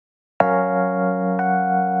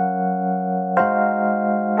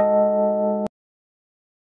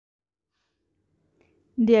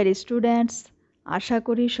Dear students, আশা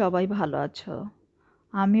করি সবাই ভালো আছো।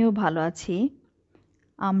 আমিও ভালো আছি।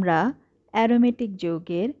 আমরা অ্যারোমেটিক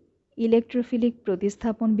যৌগের ইলেকট্রোফিলিক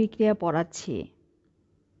প্রতিস্থাপন বিক্রিয়া পড়াচ্ছি।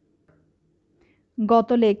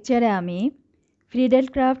 গত লেকচারে আমি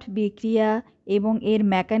ফ্রিডেলক্রাফট বিক্রিয়া এবং এর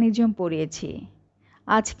মেকানিজম পড়িয়েছি।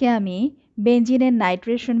 আজকে আমি বেনজিনের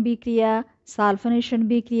নাইট্রেশন বিক্রিয়া, সালফোনেশন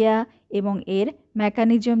বিক্রিয়া এবং এর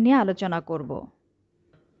মেকানিজম নিয়ে আলোচনা করব।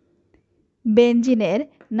 বেনজিনের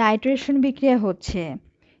নাইট্রেশন বিক্রিয়া হচ্ছে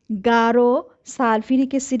গাঢ় সালফিউরিক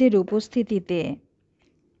অ্যাসিডের উপস্থিতিতে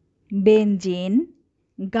বেনজিন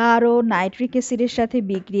গাঢ় নাইট্রিক অ্যাসিডের সাথে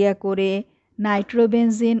বিক্রিয়া করে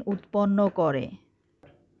নাইট্রোবেনজিন উৎপন্ন করে।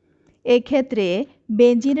 এক্ষেত্রে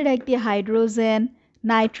বেনজিনের একটি হাইড্রোজেন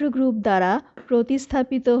নাইট্রো গ্রুপ দ্বারা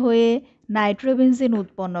প্রতিস্থাপিত হয়ে নাইট্রোবেনজিন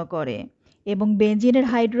উৎপন্ন করে এবং বেনজিনের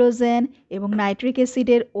হাইড্রোজেন এবং নাইট্রিক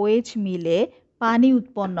অ্যাসিডের OH মিলে পানি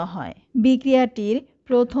উৎপন্ন হয়। বিক্রিয়াটির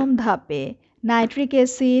প্রথম ধাপে নাইট্রিক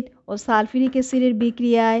অ্যাসিড ও সালফিউরিক অ্যাসিডের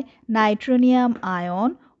বিক্রিয়ায় নাইট্রোনিয়াম আয়ন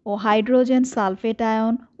ও হাইড্রোজেন সালফেট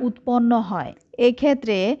আয়ন উৎপন্ন হয়।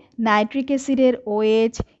 এক্ষেত্রে নাইট্রিক অ্যাসিডের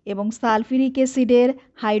OH এবং সালফিউরিক অ্যাসিডের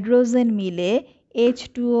হাইড্রোজেন মিলে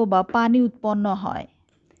H2O বা পানি উৎপন্ন হয়।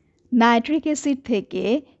 নাইট্রিক অ্যাসিড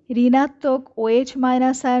থেকে ঋণাত্মক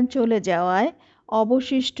OH- আয়ন চলে যাওয়ায়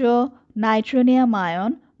অবশিষ্ট নাইট্রোনিয়াম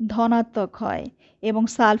আয়ন ধনাত্মক হয় এবং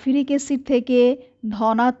সালফিউরিক অ্যাসিড থেকে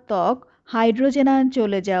ধনাত্মক হাইড্রোজেন আয়ন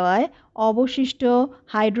চলে যাওয়ায় অবশিষ্ট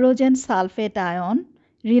হাইড্রোজেন সালফেট আয়ন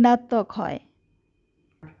ঋণাত্মক হয়।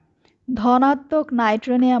 ধনাত্মক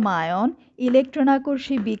নাইট্রোনিয়াম আয়ন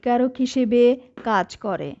ইলেকট্রনাকর্ষী বিকারক হিসেবে কাজ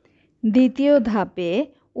করে। দ্বিতীয় ধাপে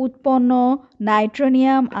উৎপন্ন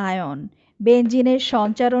নাইট্রোনিয়াম আয়ন বেনজিনের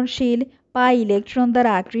সঞ্চারণশীল পাই ইলেকট্রন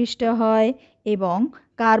দ্বারা আকৃষ্ট হয় এবং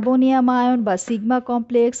কার্বনিয়াম আয়ন বা সিগমা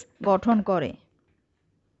কমপ্লেক্স গঠন করে।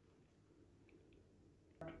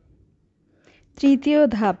 তৃতীয়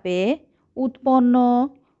ধাপে উৎপন্ন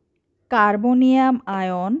কার্বনিয়াম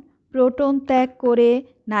আয়ন প্রোটন ত্যাগ করে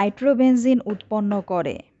নাইট্রোবেনজিন উৎপন্ন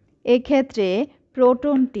করে। এক্ষেত্রে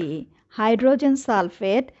প্রোটনটি হাইড্রোজেন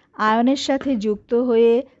সালফেট আয়নের সাথে যুক্ত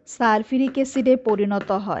হয়ে সালফিউরিক অ্যাসিডে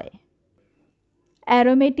পরিণত হয়।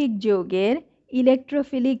 অ্যারোমেটিক যৌগের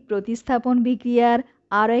ইলেকট্রোফিলিক প্রতিস্থাপন বিক্রিয়ার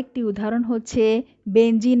আরও একটি উদাহরণ হচ্ছে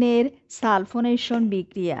বেনজিনের সালফোনেশন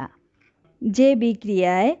বিক্রিয়া, যে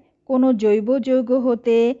বিক্রিয়ায় কোনো জৈব যৌগ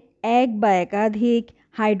হতে এক বা একাধিক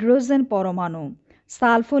হাইড্রোজেন পরমাণু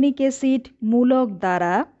সালফোনিক অ্যাসিড মূলক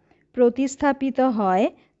দ্বারা প্রতিস্থাপিত হয়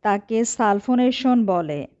তাকে সালফোনেশন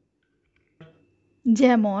বলে।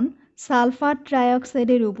 যেমন সালফার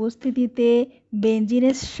ট্রাইঅক্সাইডের উপস্থিতিতে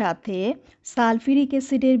বেনজিনের সাথে সালফিউরিক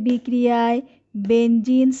অ্যাসিডের বিক্রিয়ায়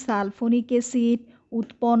বেনজিন সালফোনিক অ্যাসিড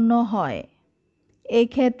উৎপন্ন হয়।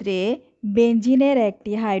 এক্ষেত্রে বেনজিনের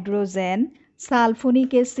একটি হাইড্রোজেন সালফোনিক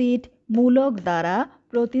অ্যাসিড মূলক দ্বারা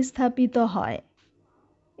প্রতিস্থাপিত হয়।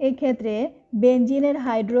 এক্ষেত্রে বেনজিনের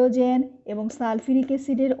হাইড্রোজেন এবং সালফিউরিক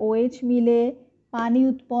অ্যাসিডের OH মিলে পানি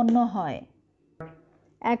উৎপন্ন হয়।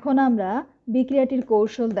 এখন আমরা বিক্রিয়াটির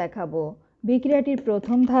কৌশল দেখাবো। বিক্রিয়াটির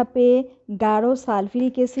প্রথম ধাপে গাঢ়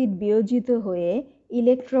সালফিউরিক অ্যাসিড বিয়োজিত হয়ে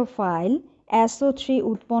ইলেকট্রোফাইল SO3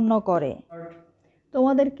 উৎপন্ন করে।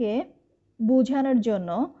 তোমাদেরকে বোঝানোর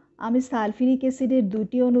জন্য আমি সালফিউরিক অ্যাসিডের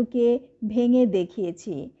দুটি অণুকে ভেঙে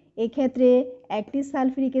দেখিয়েছি। এক্ষেত্রে একটি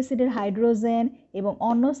সালফিউরিক অ্যাসিডের হাইড্রোজেন এবং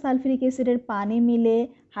অন্য সালফিউরিক অ্যাসিডের পানি মিলে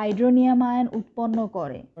হাইড্রোনিয়াম আয়ন উৎপন্ন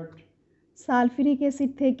করে। সালফিউরিক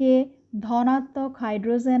অ্যাসিড থেকে ধনাত্মক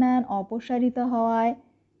হাইড্রোজেন আয়ন অপসারিত হওয়ায়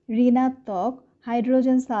ঋণাত্মক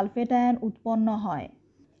হাইড্রোজেন সালফেট আয়ন উৎপন্ন হয়।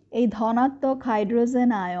 এই ধনাত্মক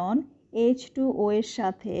হাইড্রোজেন আয়ন H2O এর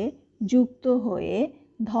সাথে যুক্ত হয়ে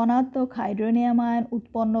ধনাত্মক হাইড্রোনিয়াম আয়ন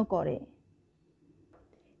উৎপন্ন করে।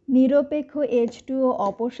 নিরপেক্ষ H2O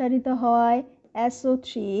অপসারিত হওয়ায়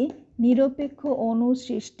SO3 নিরপেক্ষ অণু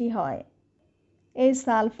সৃষ্টি হয়। এই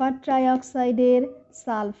সালফার ট্রাইঅক্সাইডের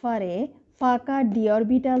সালফারে ফাঁকা ডি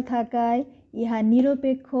অরবিটাল থাকায় ইহা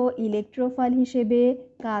নিরপেক্ষ ইলেকট্রোফাইল হিসেবে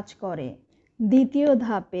কাজ করে। দ্বিতীয়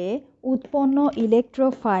ধাপে উৎপন্ন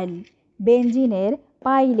ইলেকট্রোফাইল বেনজিনের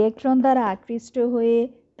পাই ইলেকট্রন দ্বারা আকৃষ্ট হয়ে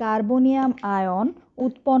কার্বনিয়াম আয়ন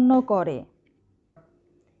উৎপন্ন করে।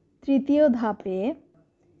 তৃতীয় ধাপে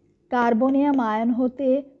কার্বনিয়াম আয়ন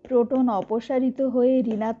হতে প্রোটন অপসারিত হয়ে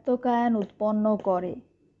ঋণাত্মক আয়ন উৎপন্ন করে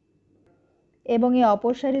এবং এই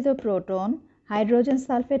অপসারিত প্রোটন হাইড্রোজেন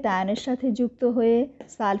সালফেট আয়নের সাথে যুক্ত হয়ে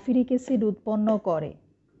সালফিউরিক অ্যাসিড উৎপন্ন করে।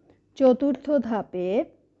 চতুর্থ ধাপে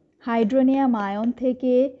হাইড্রোনিয়াম আয়ন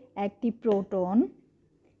থেকে একটি প্রোটন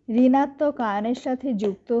ঋণাত্মক আয়নের সাথে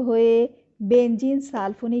যুক্ত হয়ে বেনজিন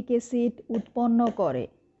সালফোনিক অ্যাসিড উৎপন্ন করে।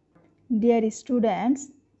 ডিয়ার স্টুডেন্টস,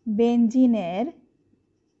 বেনজিনের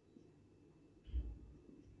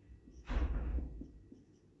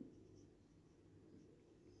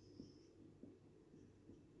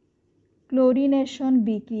ক্লোরিনেশন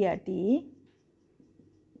বিক্রিয়াটি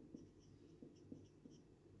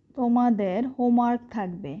তোমাদের হোমওয়ার্ক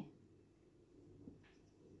থাকবে।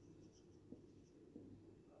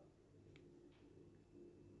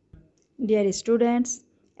 ডিয়ার স্টুডেন্টস,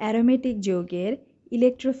 অ্যারোমেটিক যৌগের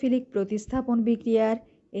ইলেকট্রোফিলিক প্রতিস্থাপন বিক্রিয়ার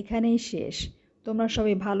এখানেই শেষ। তোমরা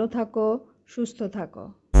সবাই ভালো থাকো, সুস্থ থাকো।